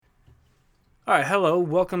All right, hello.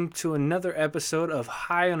 Welcome to another episode of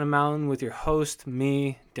High on a Mountain with your host,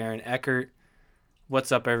 me, Darren Eckert.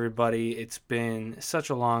 What's up, everybody? It's been such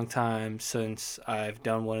a long time since I've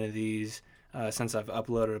done one of these, since I've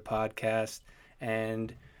uploaded a podcast,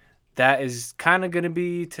 and that is kind of going to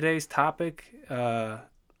be today's topic. I'm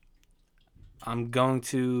going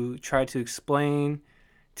to try to explain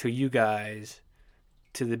to you guys,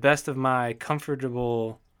 to the best of my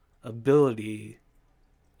comfortable ability,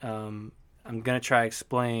 I'm going to try to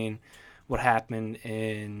explain what happened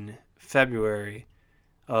in February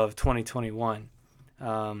of 2021.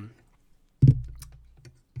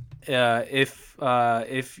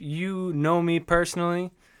 If you know me personally,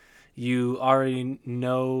 you already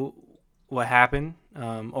know what happened,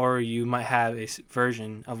 or you might have a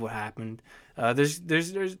version of what happened. There's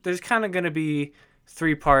kind of going to be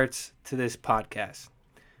three parts to this podcast.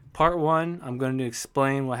 Part one, I'm going to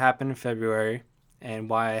explain what happened in February and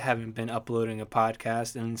why I haven't been uploading a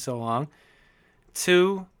podcast in so long.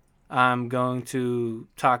 Two, I'm going to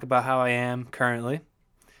talk about how I am currently.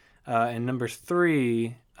 And number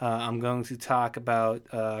three, I'm going to talk about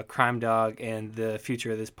Crime Dog and the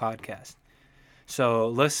future of this podcast. So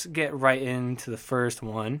let's get right into the first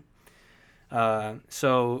one.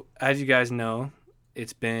 So as you guys know,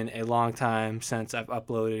 it's been a long time since I've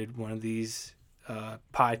uploaded one of these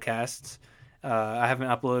podcasts. I haven't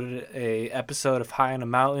uploaded a episode of High on a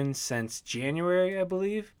Mountain since January, I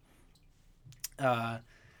believe.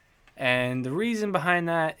 And the reason behind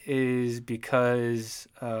that is because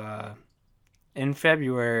in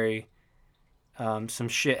February, some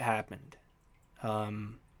shit happened. I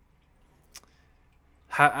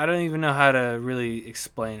don't even know how to really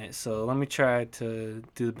explain it, so let me try to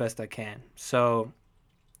do the best I can. So,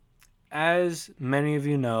 as many of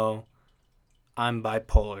you know, I'm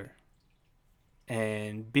bipolar.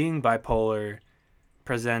 And being bipolar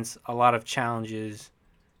presents a lot of challenges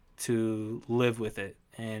to live with it.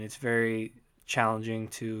 And it's very challenging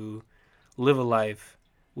to live a life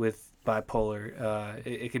with bipolar.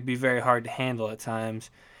 It could be very hard to handle at times.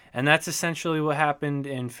 And that's essentially what happened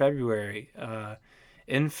in February.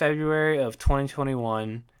 In February of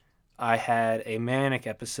 2021, I had a manic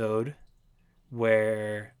episode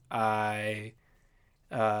where I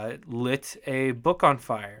lit a book on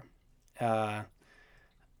fire.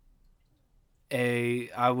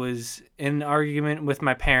 I was in an argument with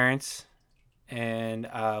my parents, and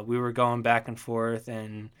we were going back and forth,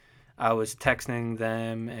 and I was texting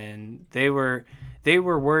them, and they were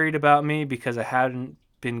worried about me because I hadn't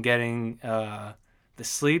been getting the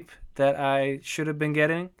sleep that I should have been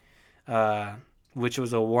getting, which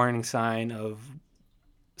was a warning sign of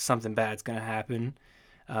something bad's gonna happen.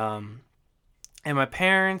 And my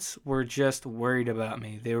parents were just worried about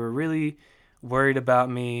me. They were really worried about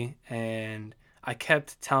me, and I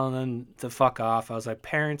kept telling them to fuck off. I was like,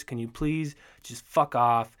 parents, can you please just fuck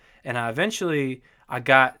off? And eventually I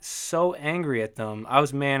got so angry at them. I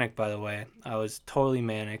was manic, by the way. I was totally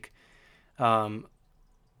manic. I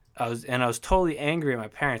was totally angry at my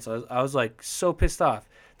parents. I was like so pissed off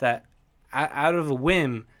that out of a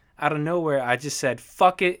whim, out of nowhere, I just said,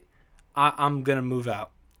 fuck it. I'm going to move out.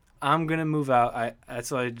 I'm going to move out. That's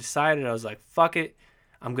what I decided. I was like, fuck it.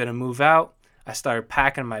 I'm going to move out. I started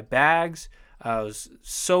packing my bags. I was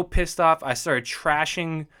so pissed off. I started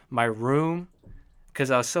trashing my room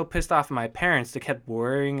because I was so pissed off at my parents. They kept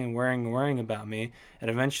worrying about me.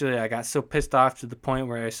 And eventually I got so pissed off to the point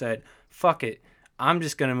where I said, fuck it. I'm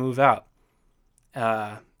just going to move out.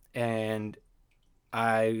 And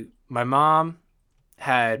my mom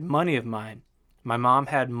had money of mine. My mom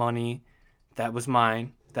had money that was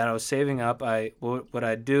mine that I was saving up. What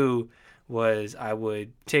I'd do was I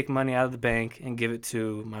would take money out of the bank and give it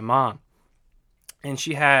to my mom. And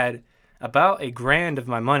she had about $1,000 of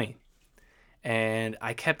my money. And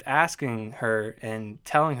I kept asking her and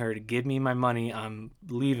telling her to give me my money. I'm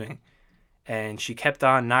leaving. And she kept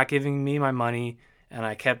on not giving me my money. And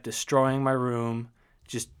I kept destroying my room,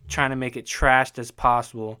 just trying to make it trashed as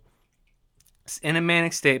possible. It's in a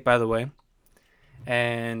manic state, by the way.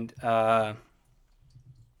 And what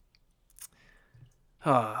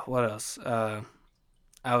else? I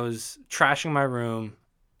was trashing my room,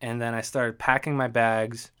 and then I started packing my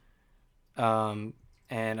bags, and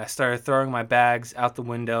I started throwing my bags out the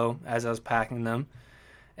window as I was packing them,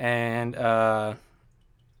 and I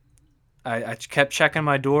kept checking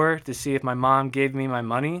my door to see if my mom gave me my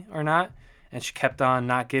money or not, and she kept on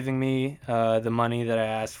not giving me the money that I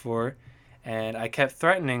asked for, and I kept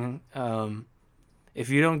threatening, if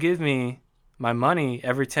you don't give me my money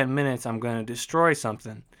every 10 minutes, I'm going to destroy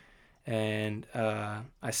something. And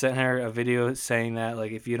I sent her a video saying that,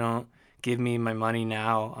 like, if you don't give me my money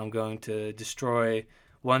now. I'm going to destroy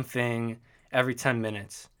one thing every 10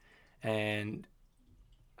 minutes. And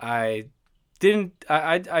I didn't,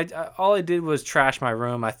 all I did was trash my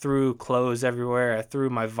room. I threw clothes everywhere. I threw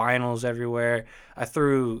my vinyls everywhere. I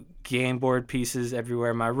threw game board pieces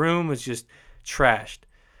everywhere. My room was just trashed.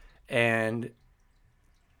 And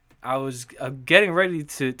I was getting ready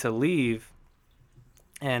to leave,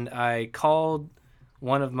 and I called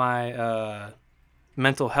one of my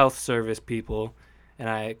mental health service people, and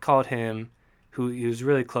I called him, who he was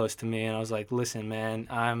really close to me, and I was like, "Listen, man,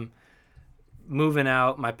 I'm moving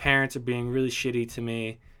out. My parents are being really shitty to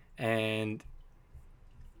me, and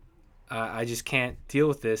I just can't deal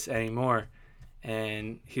with this anymore."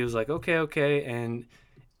 And he was like, "Okay, okay." And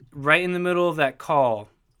right in the middle of that call,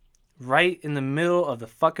 right in the middle of the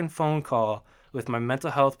fucking phone call with my mental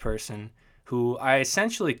health person, who I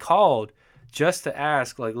essentially called just to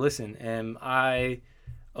ask, like, listen, am I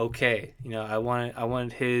okay? I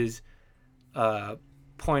wanted his uh,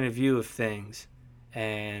 point of view of things,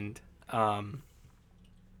 and um,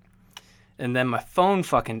 and then my phone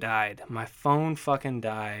fucking died. My phone fucking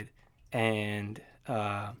died, and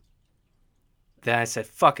then I said,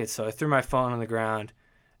 fuck it. So I threw my phone on the ground,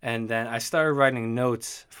 and then I started writing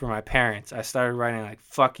notes for my parents. I started writing, like,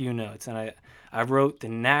 fuck you notes. And I wrote the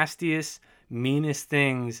nastiest, meanest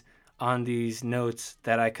things on these notes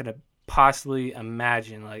that I could have possibly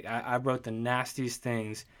imagined. Like, I wrote the nastiest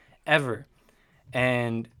things ever.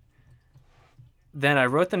 And then I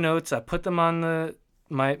wrote the notes. I put them on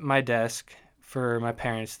my desk for my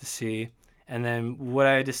parents to see. And then what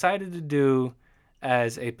I decided to do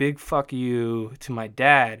as a big fuck you to my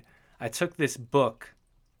dad, I took this book,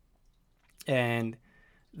 and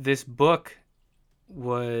this book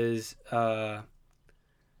was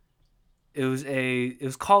it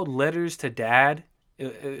was called Letters to Dad.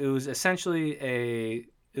 It was essentially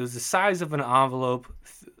it was the size of an envelope,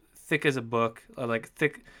 thick as a book, or like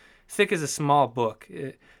thick as a small book.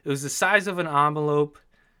 It was the size of an envelope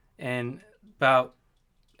and about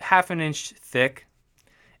half an inch thick.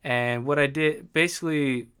 And what I did,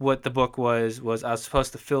 basically, what the book was I was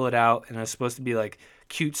supposed to fill it out, and it was supposed to be like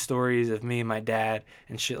cute stories of me and my dad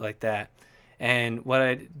and shit like that. And what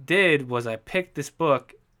I did was I picked this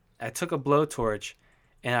book, I took a blowtorch,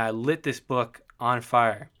 and I lit this book on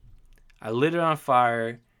fire. I lit it on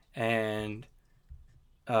fire, and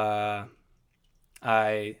uh,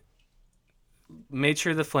 I made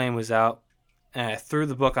sure the flame was out, and I threw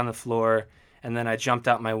the book on the floor, and then I jumped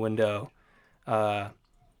out my window.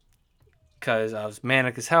 Because I was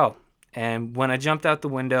manic as hell. And when I jumped out the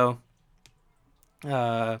window,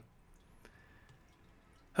 uh,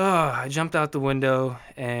 I jumped out the window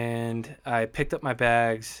and I picked up my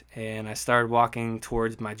bags and I started walking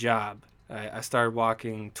towards my job. I started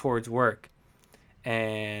walking towards work.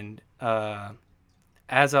 And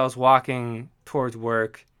as I was walking towards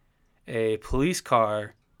work, a police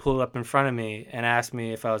car pulled up in front of me and asked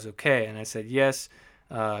me if I was okay. And I said, yes.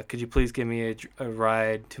 Could you please give me a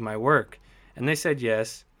ride to my work? And they said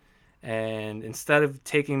yes. And instead of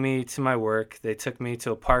taking me to my work, they took me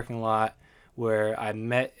to a parking lot where I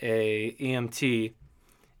met a EMT,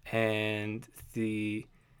 and the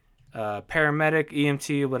paramedic,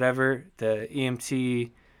 EMT, whatever, the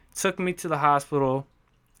EMT took me to the hospital,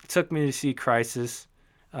 took me to see Crisis.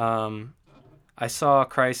 I saw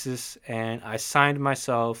Crisis, and I signed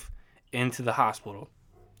myself into the hospital,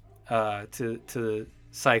 to the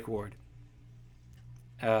psych ward.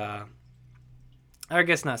 I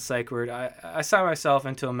guess not psych ward. I signed myself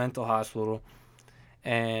into a mental hospital,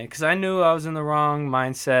 and because I knew I was in the wrong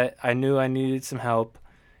mindset, I knew I needed some help,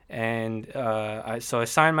 and so I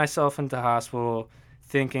signed myself into the hospital,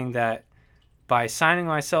 thinking that by signing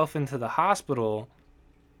myself into the hospital,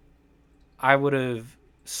 I would have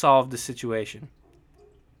solved the situation.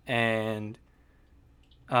 And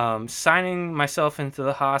signing myself into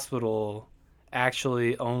the hospital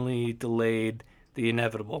actually only delayed the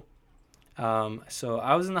inevitable. So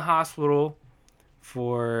I was in the hospital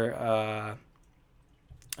for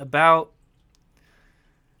about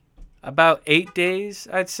 8 days,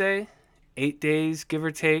 I'd say, 8 days, give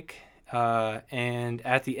or take. And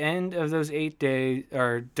at the end of those 8 days,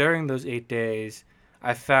 or during those 8 days,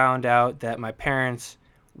 I found out that my parents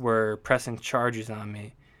were pressing charges on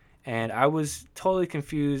me, and I was totally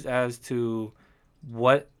confused as to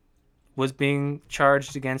what was being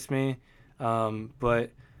charged against me. But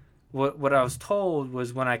what I was told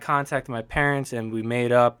was when I contacted my parents and we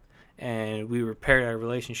made up and we repaired our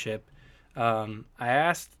relationship, I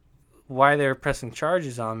asked why they were pressing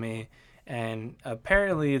charges on me, and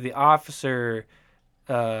apparently the officer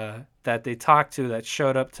that they talked to that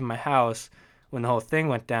showed up to my house when the whole thing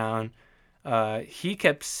went down he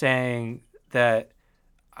kept saying that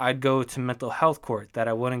I'd go to mental health court, that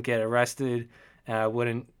I wouldn't get arrested, and I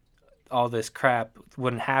wouldn't, all this crap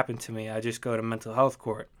wouldn't happen to me. I just go to mental health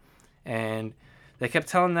court. And they kept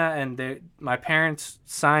telling that, and my parents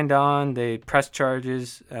signed on. They pressed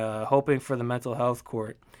charges, hoping for the mental health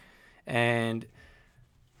court. And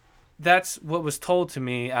that's what was told to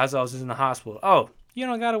me as I was in the hospital. Oh, you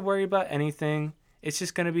don't got to worry about anything. It's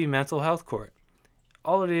just going to be mental health court.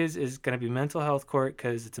 All it is going to be mental health court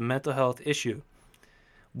because it's a mental health issue.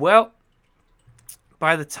 Well,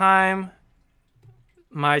 by the time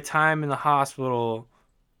my time in the hospital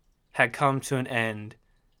had come to an end,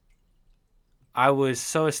 I was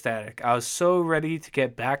so ecstatic. I was so ready to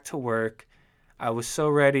get back to work. I was so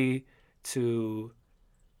ready to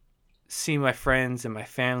see my friends and my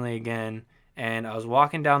family again. And I was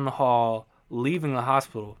walking down the hall, leaving the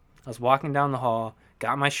hospital. I was walking down the hall,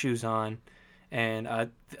 got my shoes on, and I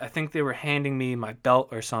think they were handing me my belt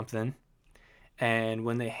or something. And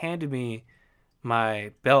when they handed me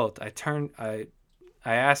my belt, I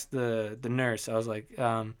asked the nurse. I was like,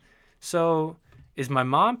 so is my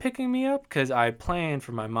mom picking me up? Because I planned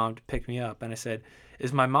for my mom to pick me up. And I said,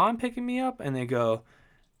 is my mom picking me up? And they go,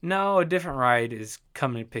 no, a different ride is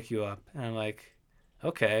coming to pick you up. And I'm like,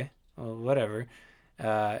 okay, well, whatever.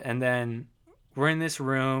 And then we're in this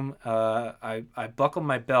room. I buckle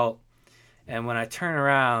my belt. And when I turn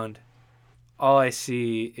around, all I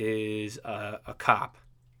see is a cop.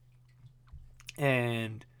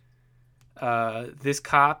 And this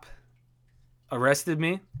cop arrested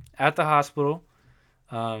me at the hospital,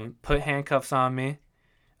 put handcuffs on me,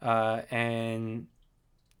 and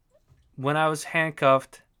when I was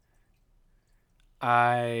handcuffed,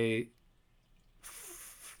 I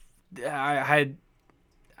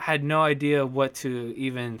had no idea what to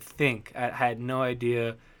even think. I had no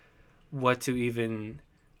idea what to even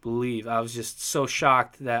believe. I was just so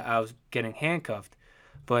shocked that I was getting handcuffed.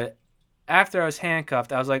 But after I was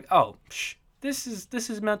handcuffed, I was like, "Oh, this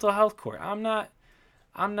is mental health court. I'm not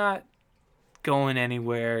going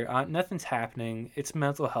anywhere. Nothing's happening. It's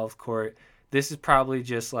mental health court. This is probably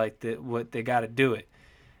just like what they got to do it."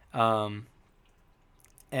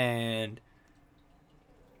 And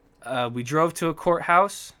we drove to a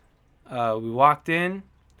courthouse. We walked in.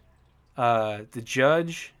 The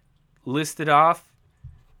judge listed off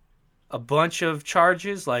a bunch of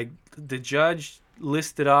charges. Like the judge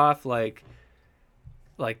listed off like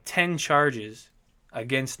 10 charges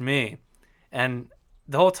against me. And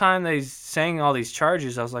the whole time they saying all these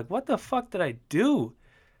charges, I was like, what the fuck did I do?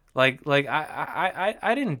 Like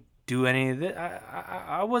I didn't do any of it.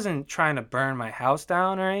 I wasn't trying to burn my house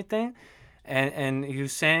down or anything. And he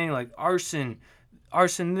was saying like arson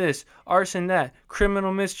this, arson that,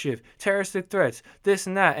 criminal mischief, terroristic threats, this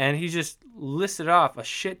and that. And he just listed off a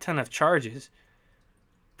shit ton of charges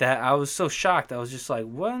that I was so shocked. I was just like,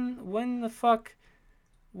 when the fuck,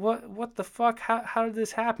 what the fuck? How did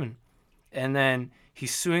this happen? And then he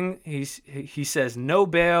says no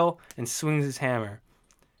bail and swings his hammer.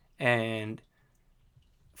 And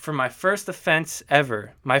for my first offense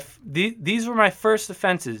ever, these were my first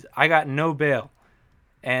offenses. I got no bail.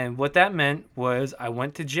 And what that meant was I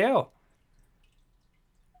went to jail.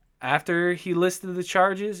 After he listed the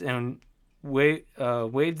charges and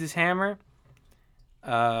waved his hammer,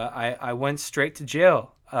 I went straight to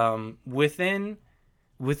jail. Within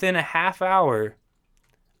a half hour,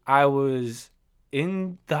 I was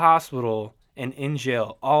in the hospital and in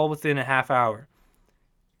jail, all within a half hour.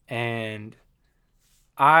 And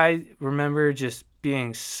I remember just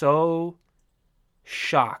being so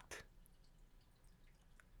shocked.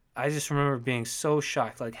 I just remember being so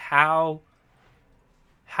shocked. Like how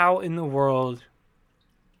in the world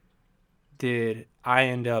did I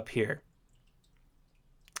end up here?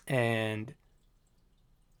 And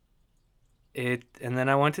then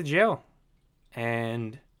I went to jail.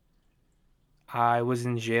 And I was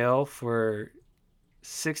in jail for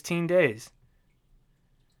 16 days.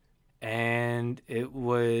 And it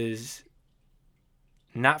was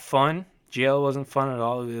not fun. Jail wasn't fun at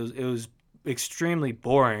all. It was extremely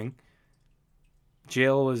boring.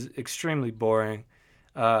 Jail was extremely boring.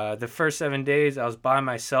 The first 7 days, I was by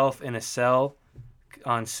myself in a cell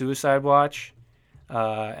on suicide watch.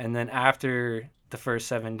 And then after the first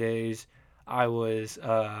 7 days, I was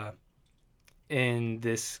in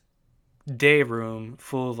this day room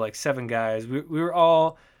full of like 7 guys. We were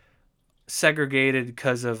all segregated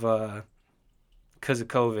because of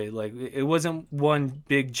COVID. Like it wasn't one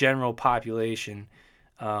big general population.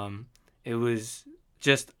 It was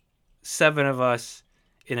just 7 of us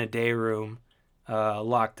in a day room,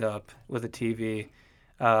 locked up with a TV.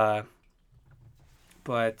 But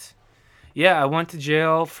Yeah, I went to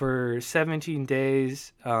jail for 17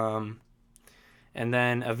 days, and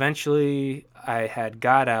then eventually I had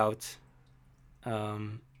got out.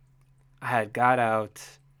 Um, I had got out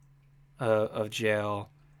of jail,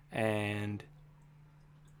 and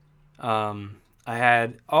I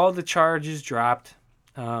had all the charges dropped,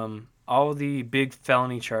 all the big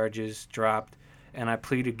felony charges dropped, and I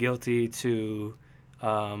pleaded guilty to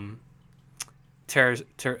um,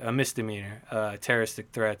 a misdemeanor, terroristic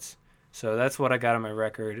threats. So that's what I got on my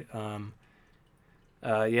record.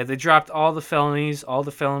 Yeah, they dropped all the felonies. All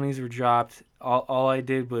the felonies were dropped. All I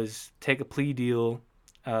did was take a plea deal.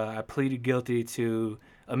 I pleaded guilty to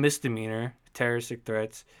a misdemeanor, terroristic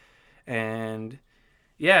threats, and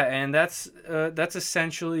yeah, and that's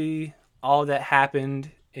essentially all that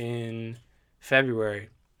happened in February.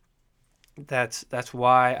 That's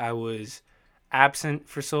why I was absent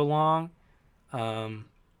for so long,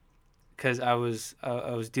 because I was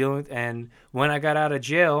dealing with, and when I got out of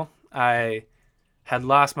jail, I had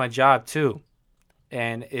lost my job too.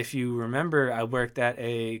 And if you remember, I worked at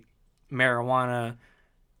a marijuana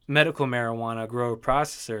medical marijuana grower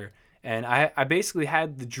processor, and I basically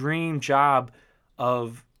had the dream job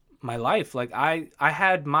of my life. Like I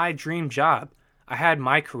had my dream job. I had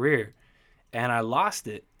my career, and I lost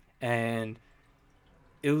it. And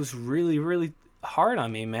it was really, really hard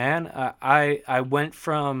on me, man. I went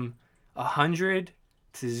from 100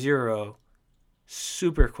 to zero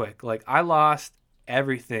super quick. Like I lost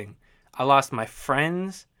everything. I lost my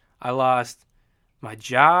friends. I lost my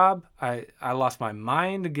job. I lost my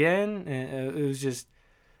mind again. And it was just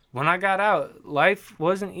when I got out, life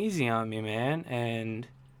wasn't easy on me, man, and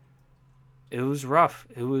it was rough.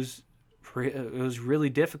 It was really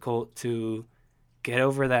difficult to get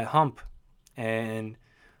over that hump, and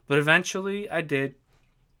but eventually I did.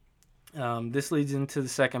 This leads into the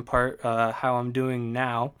second part, how I'm doing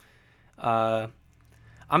now. Uh,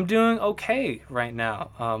 I'm doing okay right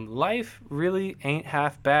now. Life really ain't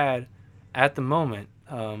half bad at the moment.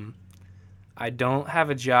 I don't have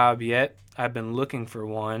a job yet. I've been looking for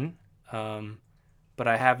one, um, but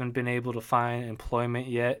I haven't been able to find employment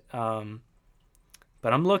yet.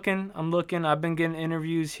 But I'm looking. I'm looking. I've been getting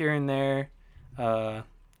interviews here and there. Uh,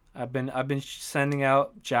 I've been sending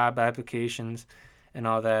out job applications and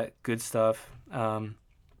all that good stuff.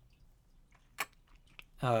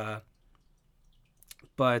 Uh,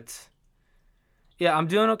 but yeah, I'm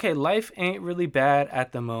doing okay. Life ain't really bad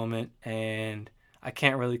at the moment, and I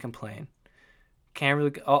can't really complain. Can't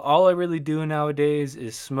really. All I really do nowadays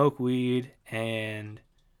is smoke weed and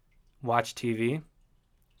watch TV,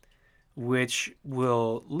 which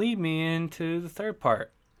will lead me into the third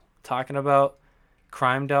part, talking about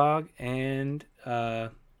Crime Dog and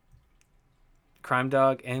Crime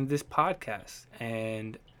Dog and this podcast.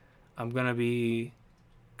 And I'm gonna be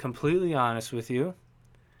completely honest with you.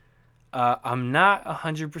 I'm not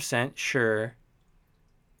 100% sure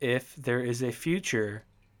if there is a future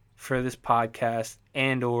for this podcast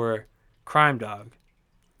and or Crime Dog.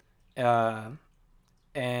 Uh,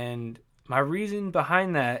 and my reason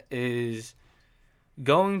behind that is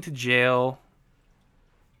going to jail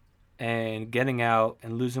and getting out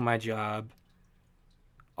and losing my job.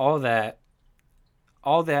 All that,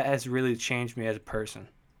 all that has really changed me as a person.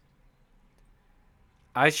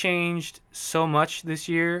 I changed so much this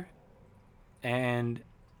year, and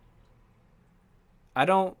I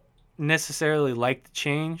don't necessarily like the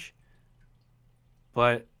change,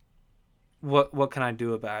 but what can I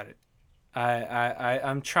do about it?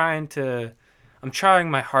 I'm trying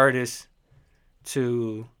my hardest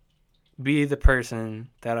to be the person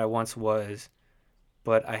that I once was,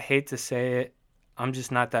 but I hate to say it, I'm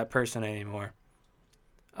just not that person anymore.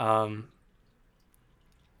 Um,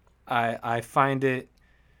 I find it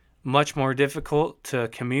much more difficult to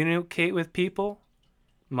communicate with people.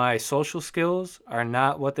 My social skills are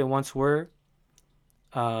not what they once were.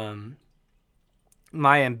 Um,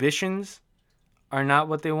 my ambitions are not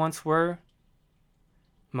what they once were.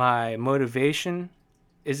 My motivation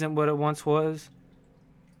isn't what it once was.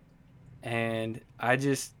 And I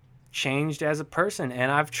just changed as a person.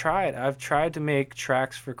 And I've tried. I've tried to make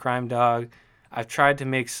tracks for Crime Dog. I've tried to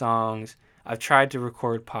make songs. I've tried to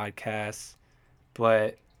record podcasts.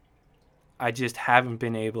 But I just haven't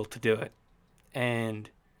been able to do it. And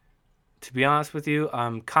to be honest with you,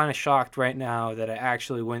 I'm kind of shocked right now that I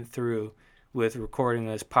actually went through with recording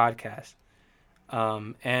this podcast.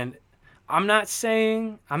 And I'm not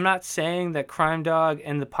saying that Crime Dog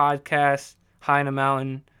and the podcast High in a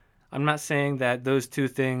Mountain, I'm not saying that those two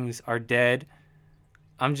things are dead.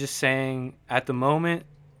 I'm just saying at the moment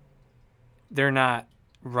they're not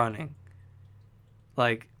running.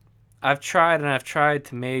 Like I've tried and I've tried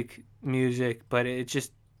to make music, but it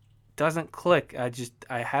just doesn't click.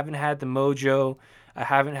 I haven't had the mojo, I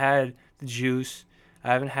haven't had the juice,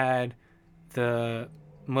 I haven't had the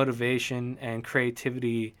motivation and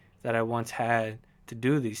creativity that I once had to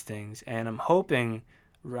do these things. And I'm hoping,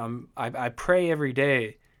 I pray every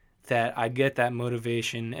day that I get that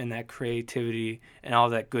motivation and that creativity and all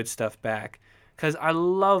that good stuff back. Because I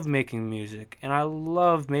love making music and I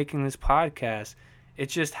love making this podcast. It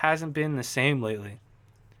just hasn't been the same lately.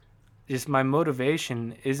 Just my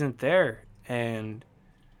motivation isn't there. And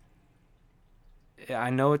I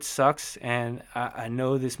know it sucks. And I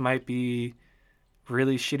know this might be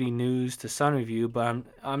really shitty news to some of you, but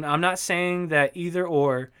I'm not saying that either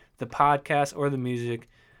or the podcast or the music,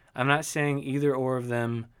 I'm not saying either or of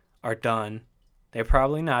them are done. They're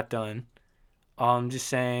probably not done. All I'm just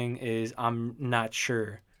saying is I'm not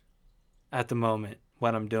sure at the moment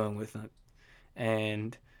what I'm doing with them,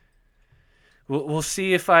 and we'll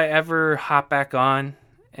see if I ever hop back on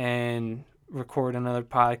and record another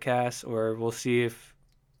podcast, or we'll see if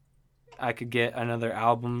I could get another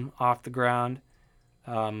album off the ground.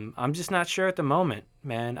 I'm just not sure at the moment,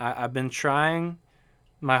 man. I've been trying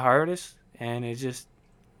my hardest, and it just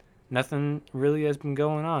nothing really has been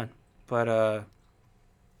going on. But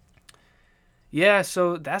yeah.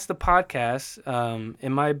 So that's the podcast. It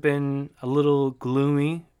might have been a little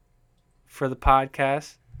gloomy for the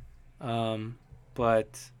podcast,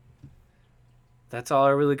 but that's all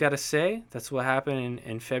I really got to say. That's what happened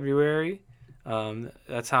in February.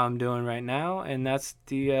 That's how I'm doing right now, and that's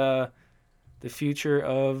the future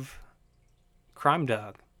of Crime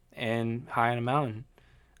Dog and High on a Mountain.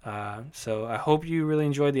 So I hope you really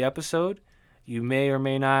enjoyed the episode. You may or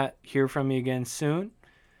may not hear from me again soon.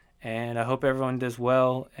 And I hope everyone does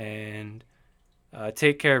well. And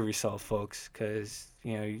take care of yourself, folks, because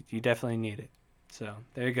you definitely need it. So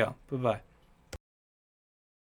there you go. Bye bye.